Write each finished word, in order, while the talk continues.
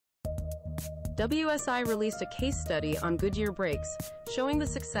WSI released a case study on Goodyear Brakes, showing the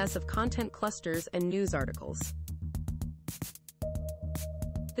success of content clusters and news articles.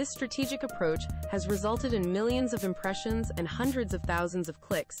 This strategic approach has resulted in millions of impressions and hundreds of thousands of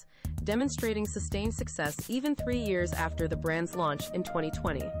clicks, demonstrating sustained success even 3 years after the brand's launch in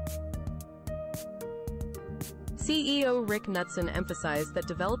 2020. CEO Rick Knutson emphasized that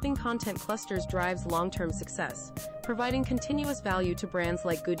developing content clusters drives long-term success, providing continuous value to brands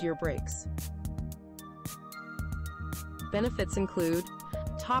like Goodyear Brakes. Benefits include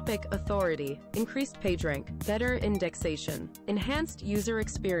topic authority, increased PageRank, better indexation, enhanced user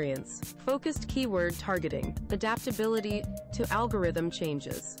experience, focused keyword targeting, adaptability to algorithm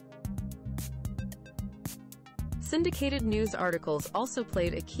changes. Syndicated news articles also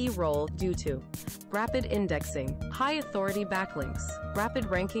played a key role due to rapid indexing, high authority backlinks, rapid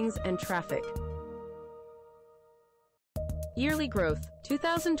rankings and traffic. Yearly growth,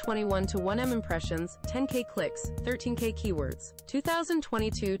 2021 to 1M impressions, 10K clicks, 13K keywords.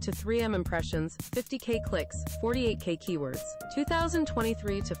 2022 to 3M impressions, 50K clicks, 48K keywords.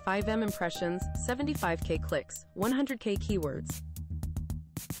 2023 to 5M impressions, 75K clicks, 100K keywords.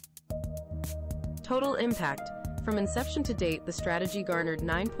 Total impact. From inception to date, the strategy garnered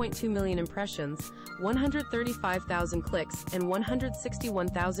 9.2 million impressions, 135,000 clicks, and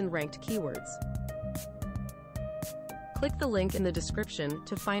 161,000 ranked keywords. Click the link in the description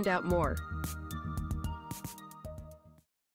to find out more.